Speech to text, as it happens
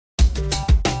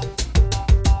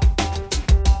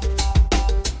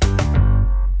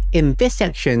In this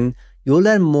section, you'll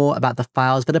learn more about the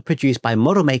files that are produced by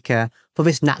Model Maker for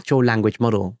this natural language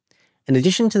model. In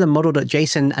addition to the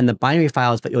model.json and the binary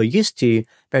files that you're used to,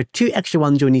 there are two extra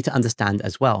ones you'll need to understand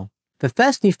as well. The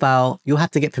first new file you'll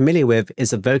have to get familiar with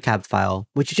is the vocab file,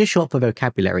 which is just short for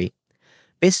vocabulary.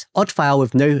 This odd file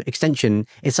with no extension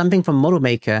is something from Model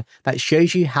Maker that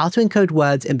shows you how to encode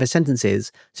words in the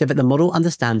sentences so that the model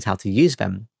understands how to use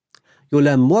them. You'll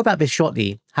learn more about this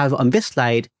shortly. However, on this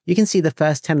slide, you can see the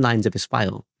first 10 lines of this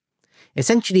file.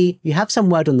 Essentially, you have some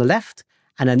word on the left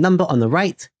and a number on the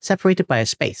right separated by a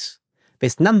space.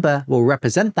 This number will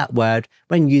represent that word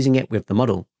when using it with the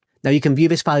model. Now you can view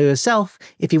this file yourself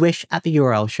if you wish at the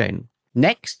URL shown.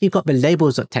 Next, you've got the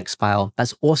labels.txt file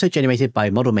that's also generated by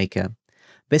Model Maker.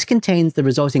 This contains the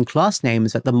resulting class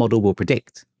names that the model will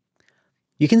predict.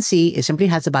 You can see it simply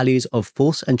has the values of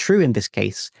false and true in this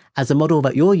case, as the model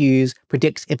that you'll use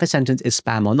predicts if a sentence is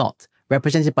spam or not,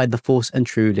 represented by the false and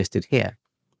true listed here.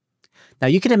 Now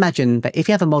you can imagine that if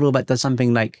you have a model that does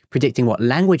something like predicting what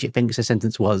language it thinks a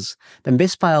sentence was, then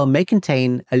this file may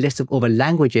contain a list of all the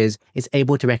languages it's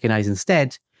able to recognize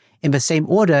instead. In the same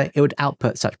order, it would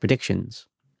output such predictions.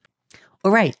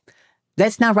 Alright,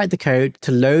 let's now write the code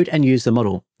to load and use the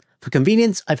model. For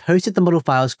convenience, I've hosted the model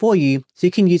files for you so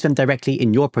you can use them directly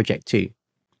in your project too.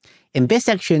 In this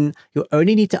section, you'll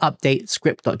only need to update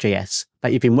script.js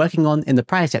that you've been working on in the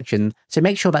prior section, so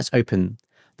make sure that's open.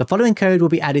 The following code will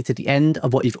be added to the end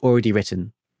of what you've already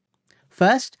written.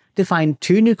 First, define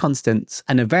two new constants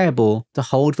and a variable to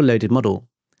hold the loaded model.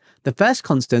 The first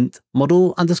constant,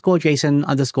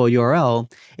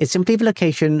 model_json_URL, is simply the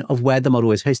location of where the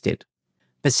model is hosted.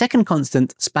 The second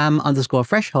constant,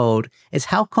 spam_threshold, is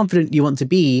how confident you want to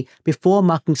be before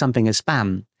marking something as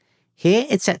spam. Here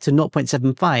it's set to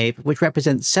 0.75, which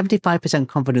represents 75%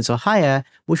 confidence or higher,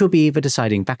 which will be the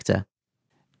deciding factor.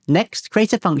 Next,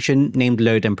 create a function named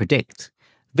load_and_predict.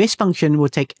 This function will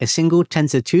take a single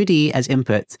tensor2D as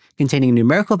input, containing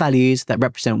numerical values that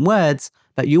represent words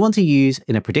that you want to use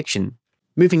in a prediction.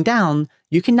 Moving down,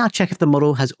 you can now check if the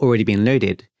model has already been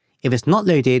loaded. If it's not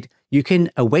loaded, you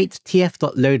can await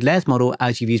tf.loadLayers_model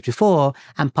as you've used before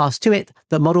and pass to it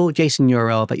the model JSON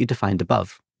URL that you defined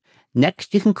above.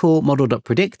 Next, you can call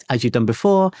model.predict as you've done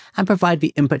before and provide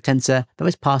the input tensor that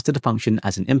was passed to the function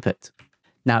as an input.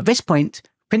 Now at this point,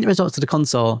 print the results to the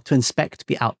console to inspect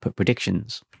the output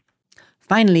predictions.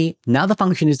 Finally, now the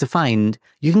function is defined,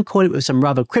 you can call it with some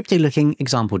rather cryptic-looking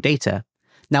example data.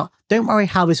 Now, don't worry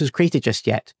how this was created just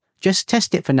yet. Just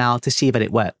test it for now to see that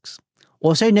it works.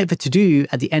 Also note the to-do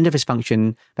at the end of this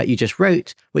function that you just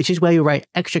wrote, which is where you'll write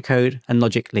extra code and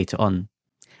logic later on.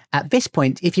 At this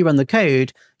point, if you run the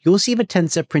code, you'll see the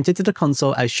tensor printed to the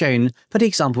console as shown for the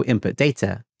example input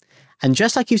data. And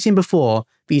just like you've seen before,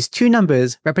 these two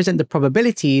numbers represent the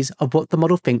probabilities of what the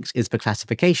model thinks is the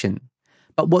classification.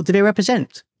 But what do they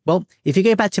represent? Well, if you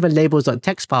go back to the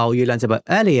labels.txt file you learned about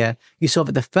earlier, you saw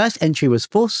that the first entry was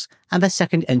false and the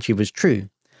second entry was true.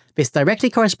 This directly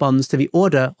corresponds to the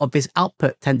order of this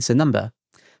output tensor number.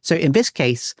 So in this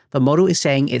case, the model is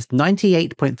saying it's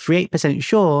 98.38%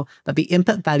 sure that the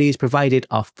input values provided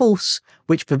are false,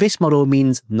 which for this model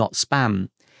means not spam.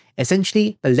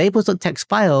 Essentially, the labels.txt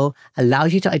file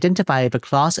allows you to identify the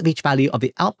class of each value of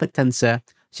the output tensor,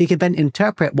 so you can then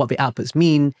interpret what the outputs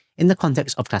mean in the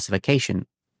context of classification.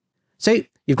 So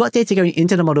you've got data going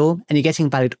into the model and you're getting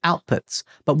valid outputs,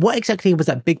 but what exactly was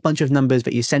that big bunch of numbers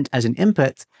that you sent as an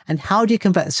input, and how do you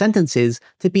convert sentences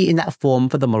to be in that form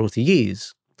for the model to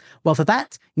use? Well, for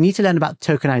that, you need to learn about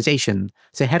tokenization,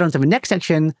 so head on to the next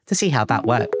section to see how that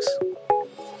works.